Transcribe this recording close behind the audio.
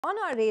On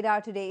our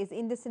radar today is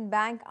IndusInd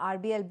Bank,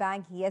 RBL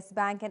Bank, Yes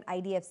Bank and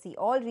IDFC,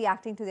 all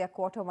reacting to their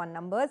Q1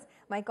 numbers.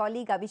 My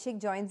colleague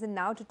Abhishek joins in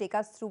now to take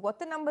us through what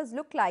the numbers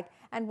look like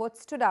and what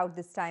stood out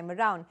this time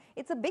around.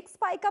 It's a big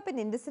spike up in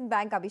IndusInd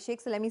Bank, Abhishek,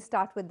 so let me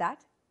start with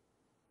that.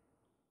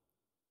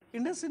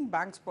 IndusInd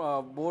Bank's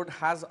board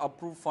has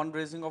approved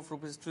fundraising of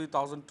rupees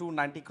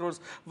 3,290 crores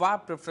via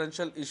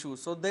preferential issue.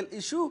 So they'll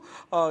issue,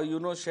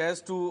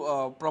 shares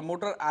to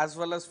promoter as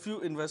well as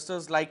few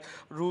investors like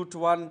Route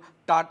One,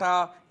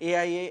 Tata,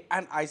 AIA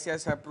and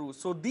ICICI Pru.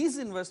 So these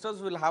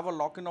investors will have a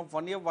lock-in of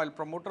 1 year while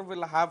promoter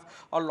will have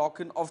a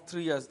lock-in of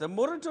 3 years. The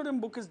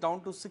moratorium book is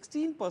down to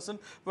 16%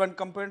 when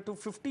compared to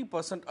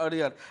 50%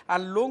 earlier,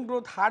 and loan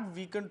growth had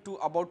weakened to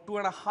about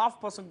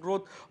 2.5%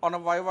 growth on a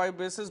YY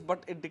basis,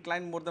 but it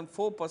declined more than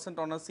 4%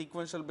 on a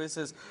sequential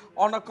basis.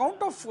 On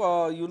account of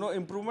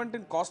improvement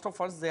in cost of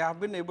funds, they have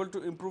been able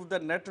to improve their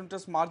net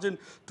interest margin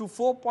to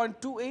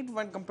 4.28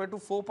 when compared to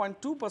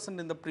 4.2%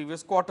 in the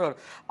previous quarter.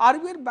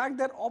 RBL Bank,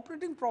 their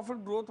operating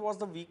profit growth was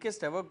the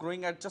weakest ever,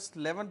 growing at just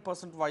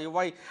 11%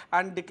 YOY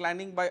and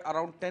declining by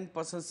around 10%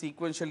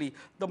 sequentially.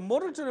 The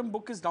moratorium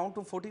book is down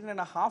to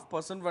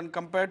 14.5% when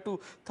compared to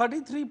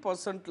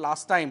 33%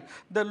 last time.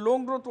 The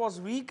loan growth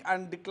was weak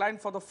and declined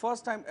for the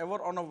first time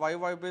ever on a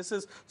YOY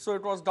basis, so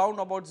it was down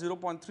about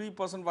 0.3%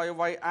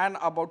 YOY and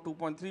about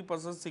 2.3%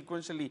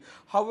 sequentially.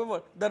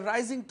 However, the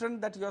rising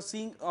trend that you are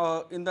seeing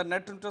in the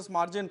net interest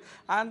margin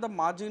and the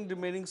margin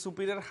remaining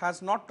superior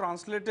has not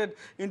translated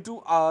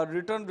into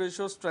return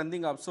ratios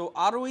trending up. So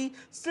ROE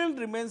still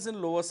remains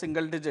in lower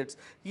single digits.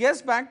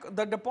 Yes Bank,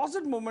 the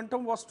deposit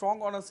momentum was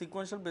strong on a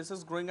sequential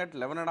basis, growing at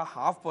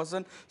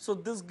 11.5%. So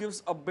this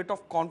gives a bit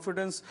of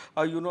confidence,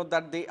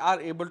 that they are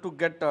able to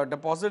get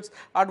deposits.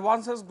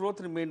 Advances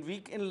growth remained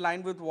weak in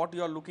line with what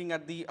you are looking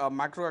at the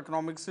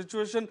macroeconomic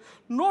situation.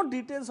 No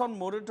details on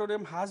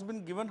moratorium has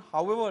been given.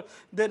 However,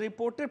 they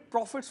reported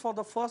profits for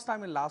the first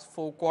time in last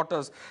 4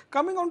 quarters.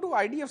 Coming on to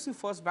IDFC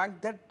First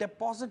Bank, that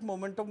deposit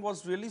momentum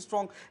was really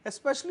strong,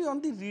 especially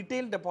on the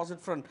retail deposit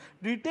front.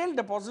 Retail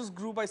deposits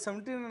grew by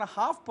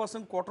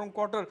 17.5% quarter on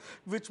quarter,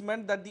 which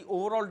meant that the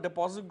overall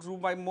deposit grew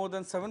by more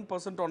than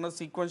 7% on a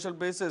sequential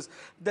basis.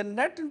 The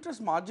net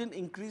interest margin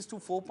increased to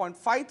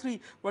 4.53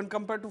 when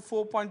compared to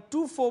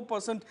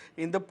 4.24%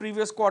 in the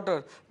previous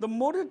quarter. The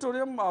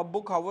moratorium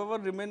book, however,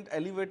 remained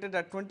elevated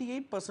at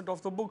 28%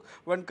 of the book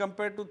when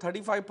compared to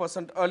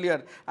 35%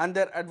 earlier, and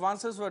their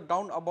advances were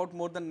down about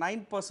more than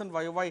 9%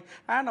 YOY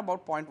and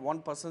about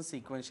 0.1%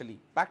 sequentially.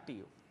 Back to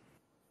you.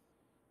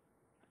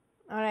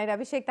 All right,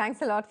 Abhishek,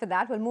 thanks a lot for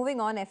that. Well,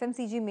 moving on,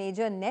 FMCG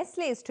major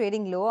Nestle is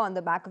trading lower on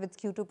the back of its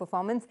Q2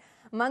 performance.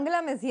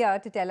 Mangalam is here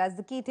to tell us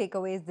the key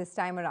takeaways this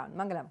time around.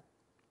 Mangalam.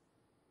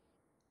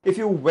 If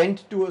you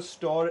went to a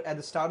store at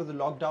the start of the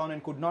lockdown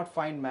and could not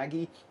find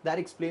Maggie, that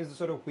explains the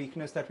sort of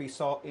weakness that we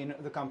saw in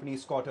the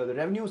company's quarter. The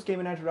revenues came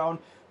in at around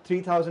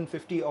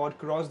 3,050 odd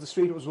crores. The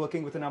street was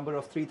working with a number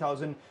of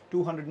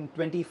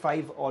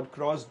 3,225 odd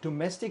crores.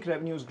 Domestic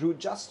revenues grew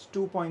just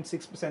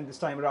 2.6% this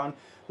time around.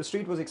 The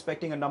street was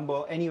expecting a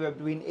number anywhere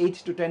between 8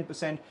 to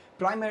 10%,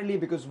 primarily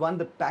because one,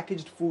 the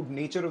packaged food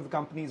nature of the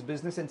company's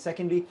business, and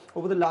secondly,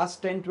 over the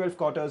last 10-12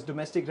 quarters,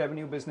 domestic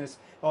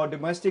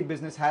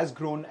business has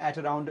grown at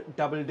around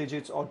double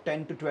digits or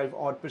 10 to 12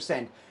 odd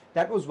percent.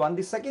 That was one.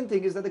 The second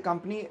thing is that the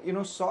company,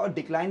 saw a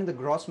decline in the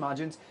gross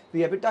margins.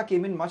 The EBITDA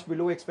came in much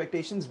below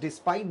expectations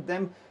despite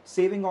them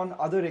saving on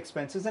other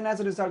expenses, and as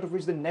a result of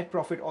which the net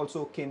profit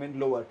also came in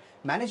lower.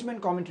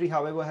 Management commentary,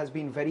 however, has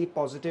been very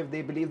positive.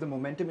 They believe the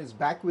momentum is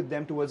back with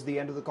them towards the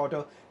end of the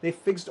quarter. They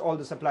fixed all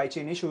the supply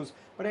chain issues,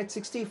 but at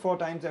 64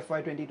 times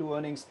FY22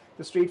 earnings,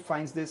 the street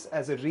finds this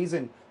as a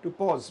reason to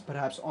pause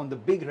perhaps on the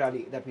big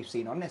rally that we've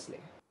seen on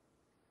Nestle.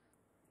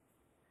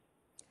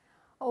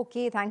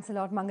 Okay, thanks a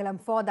lot, Mangalam,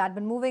 for that.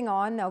 But moving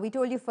on, we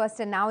told you first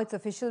and now it's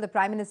official. The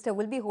Prime Minister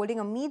will be holding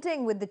a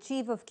meeting with the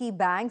chief of key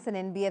banks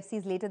and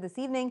NBFCs later this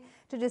evening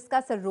to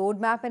discuss a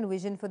roadmap and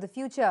vision for the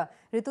future.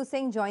 Ritu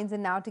Singh joins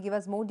in now to give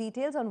us more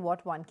details on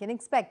what one can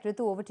expect. Ritu,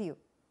 over to you.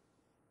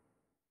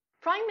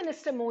 Prime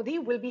Minister Modi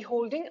will be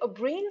holding a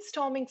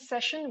brainstorming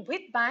session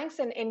with banks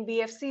and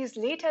NBFCs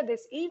later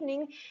this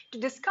evening to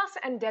discuss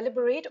and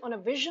deliberate on a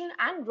vision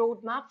and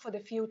roadmap for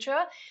the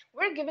future.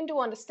 We're given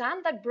to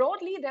understand that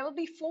broadly there will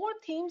be 4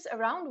 themes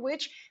around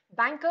which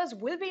bankers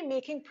will be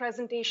making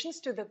presentations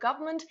to the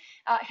government,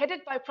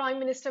 headed by Prime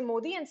Minister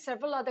Modi and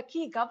several other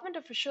key government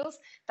officials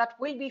that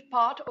will be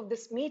part of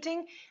this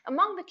meeting.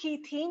 Among the key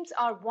themes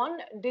are 1,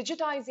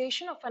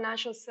 digitization of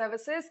financial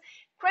services,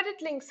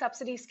 credit-linked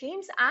subsidy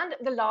schemes, and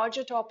the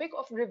larger topic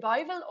of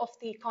revival of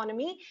the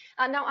economy.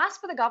 Now, as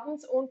per the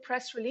government's own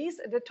press release,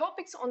 the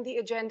topics on the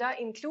agenda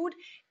include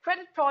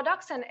credit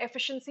products and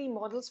efficiency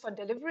models for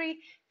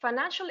delivery,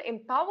 financial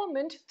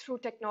empowerment through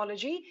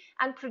technology,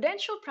 and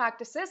prudential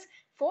practices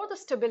for the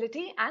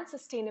stability and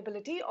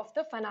sustainability of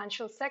the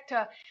financial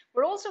sector.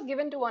 We're also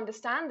given to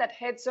understand that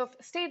heads of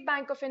State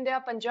Bank of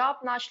India, Punjab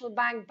National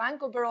Bank,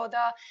 Bank of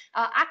Baroda,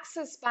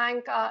 Axis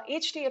Bank,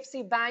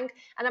 HDFC Bank,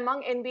 and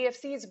among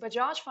NBFCs,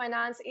 Bajaj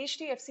Finance,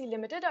 HDFC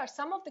Limited are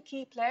some of the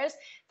key players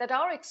that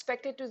are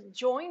expected to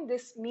join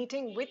this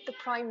meeting with the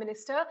Prime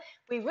Minister.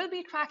 We will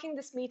be tracking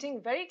this meeting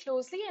very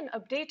closely and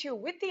update you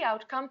with the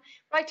outcome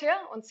right here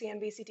on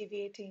CNBC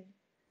TV 18.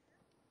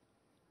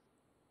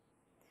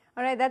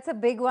 All right, that's a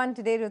big one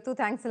today, Ritu.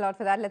 Thanks a lot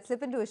for that. Let's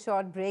slip into a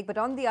short break. But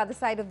on the other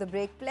side of the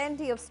break,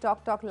 plenty of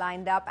stock talk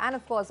lined up and,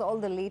 of course, all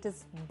the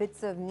latest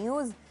bits of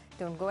news.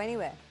 Don't go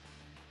anywhere.